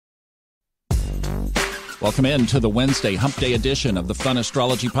Welcome in to the Wednesday Hump Day edition of the Fun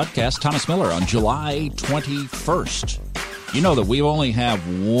Astrology Podcast. Thomas Miller on July 21st. You know that we only have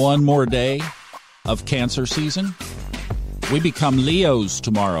one more day of Cancer season. We become Leos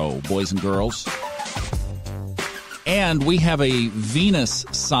tomorrow, boys and girls. And we have a Venus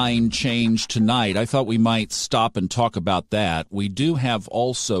sign change tonight. I thought we might stop and talk about that. We do have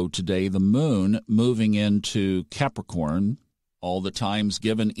also today the moon moving into Capricorn. All the times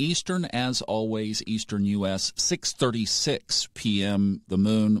given Eastern, as always, Eastern U.S., 6:36 p.m. The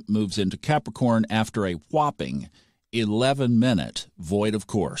moon moves into Capricorn after a whopping 11-minute void of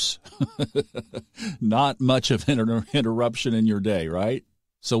course. Not much of an interruption in your day, right?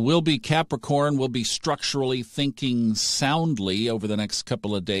 So we'll be Capricorn. We'll be structurally thinking soundly over the next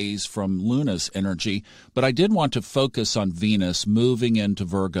couple of days from Luna's energy. But I did want to focus on Venus moving into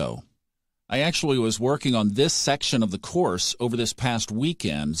Virgo. I actually was working on this section of the course over this past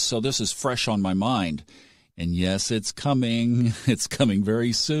weekend, so this is fresh on my mind. And yes, it's coming. It's coming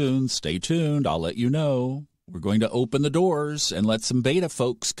very soon. Stay tuned. I'll let you know. We're going to open the doors and let some beta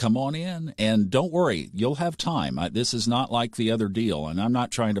folks come on in. And don't worry, you'll have time. This is not like the other deal, and I'm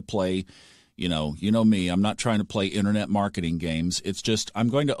not trying to play, you know me, I'm not trying to play internet marketing games. It's just I'm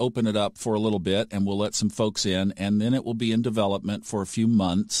going to open it up for a little bit, and we'll let some folks in, and then it will be in development for a few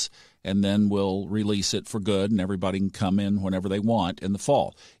months. And then we'll release it for good, and everybody can come in whenever they want in the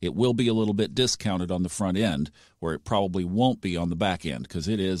fall. It will be a little bit discounted on the front end, where it probably won't be on the back end, because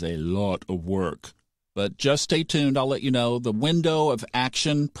it is a lot of work. But just stay tuned. I'll let you know. The window of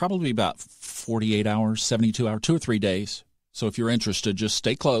action, probably about 48 hours, 72 hours, 2 or 3 days. So if you're interested, just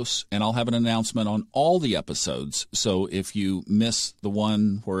stay close, and I'll have an announcement on all the episodes. So if you miss the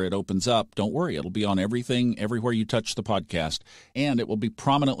one where it opens up, don't worry. It'll be on everything, everywhere you touch the podcast, and it will be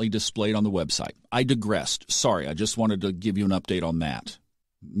prominently displayed on the website. I digressed. Sorry, I just wanted to give you an update on that.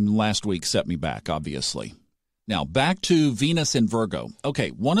 Last week set me back, obviously. Now, back to Venus in Virgo. Okay,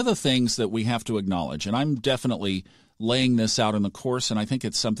 one of the things that we have to acknowledge, and I'm definitely laying this out in the course, and I think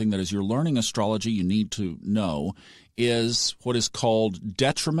it's something that as you're learning astrology you need to know, is what is called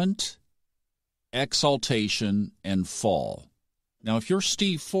detriment, exaltation, and fall. Now, if you're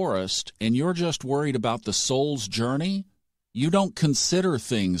Steve Forrest and you're just worried about the soul's journey, you don't consider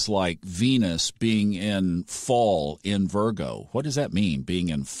things like Venus being in fall in Virgo. What does that mean, being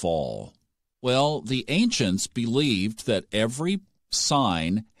in fall? Well, the ancients believed that every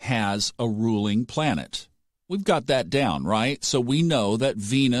sign has a ruling planet. We've got that down, right? So we know that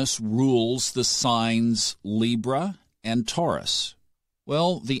Venus rules the signs Libra and Taurus.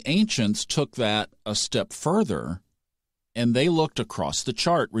 Well, the ancients took that a step further, and they looked across the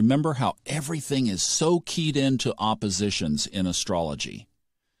chart. Remember how everything is so keyed into oppositions in astrology.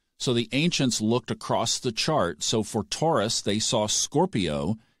 So the ancients looked across the chart. So for Taurus, they saw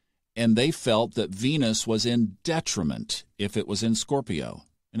Scorpio, and they felt that Venus was in detriment if it was in Scorpio.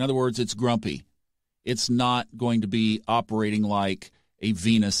 In other words, it's grumpy. It's not going to be operating like a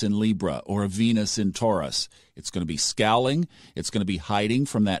Venus in Libra or a Venus in Taurus. It's going to be scowling. It's going to be hiding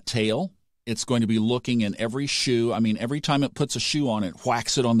from that tail. It's going to be looking in every shoe. I mean, every time it puts a shoe on, it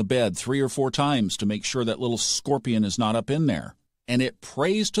whacks it on the bed 3 or 4 times to make sure that little scorpion is not up in there. And it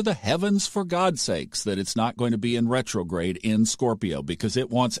prays to the heavens for God's sakes that it's not going to be in retrograde in Scorpio, because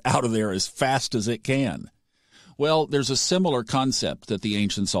it wants out of there as fast as it can. Well, there's a similar concept that the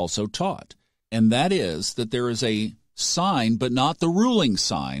ancients also taught. And that is that there is a sign, but not the ruling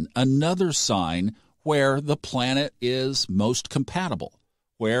sign, another sign where the planet is most compatible,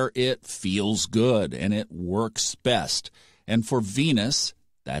 where it feels good and it works best. And for Venus,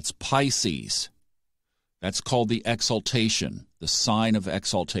 that's Pisces. That's called the exaltation, the sign of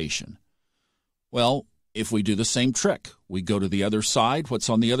exaltation. Well, if we do the same trick, we go to the other side. What's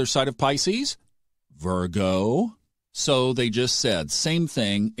on the other side of Pisces? Virgo. So they just said, same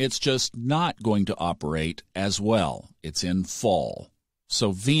thing, it's just not going to operate as well. It's in fall.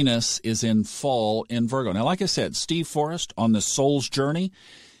 So Venus is in fall in Virgo. Now, like I said, Steve Forrest on the soul's journey,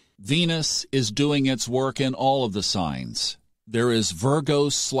 Venus is doing its work in all of the signs. There is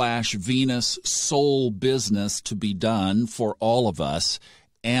Virgo/Venus soul business to be done for all of us,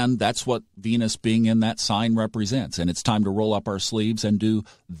 and that's what Venus being in that sign represents. And it's time to roll up our sleeves and do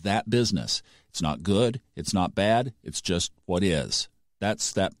that business. It's not good. It's not bad. It's just what is.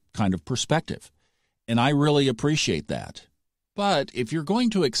 That's that kind of perspective. And I really appreciate that. But if you're going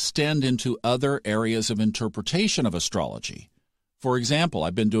to extend into other areas of interpretation of astrology, for example,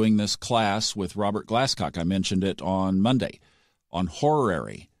 I've been doing this class with Robert Glasscock. I mentioned it on Monday on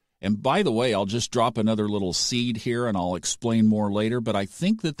horary. And by the way, I'll just drop another little seed here and I'll explain more later. But I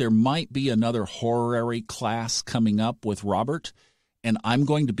think that there might be another horary class coming up with Robert. and I'm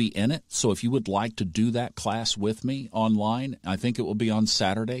going to be in it. So if you would like to do that class with me online, I think it will be on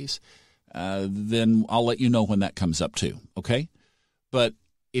Saturdays, then I'll let you know when that comes up too, okay? But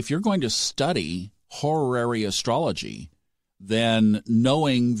if you're going to study horary astrology, then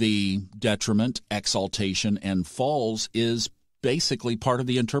knowing the detriment, exaltation, and falls is basically part of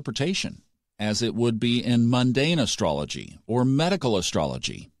the interpretation, as it would be in mundane astrology or medical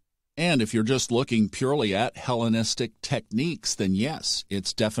astrology. And if you're just looking purely at Hellenistic techniques, then yes,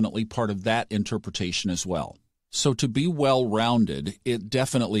 it's definitely part of that interpretation as well. So to be well-rounded, it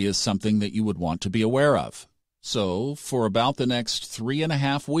definitely is something that you would want to be aware of. So for about the next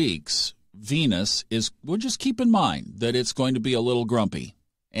 3.5 weeks, Venus we'll just keep in mind that it's going to be a little grumpy,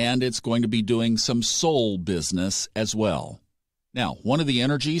 and it's going to be doing some soul business as well. Now, one of the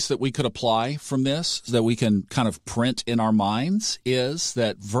energies that we could apply from this, that we can kind of print in our minds, is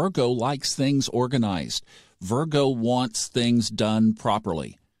that Virgo likes things organized. Virgo wants things done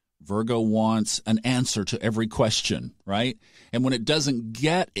properly. Virgo wants an answer to every question, right? And when it doesn't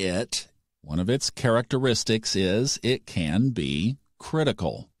get it, one of its characteristics is it can be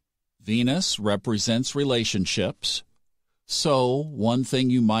critical. Venus represents relationships. So one thing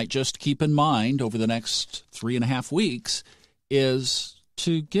you might just keep in mind over the next 3.5 weeks is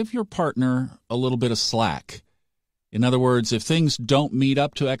to give your partner a little bit of slack. In other words, if things don't meet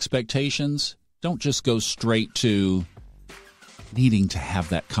up to expectations, don't just go straight to needing to have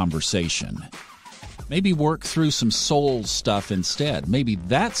that conversation. Maybe work through some soul stuff instead. Maybe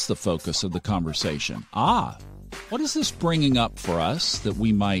that's the focus of the conversation. What is this bringing up for us that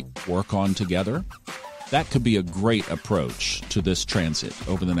we might work on together? That could be a great approach to this transit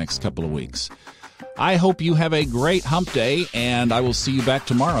over the next couple of weeks. I hope you have a great hump day, and I will see you back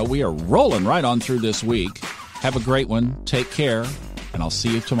tomorrow. We are rolling right on through this week. Have a great one. Take care, and I'll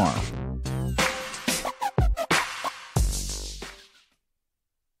see you tomorrow.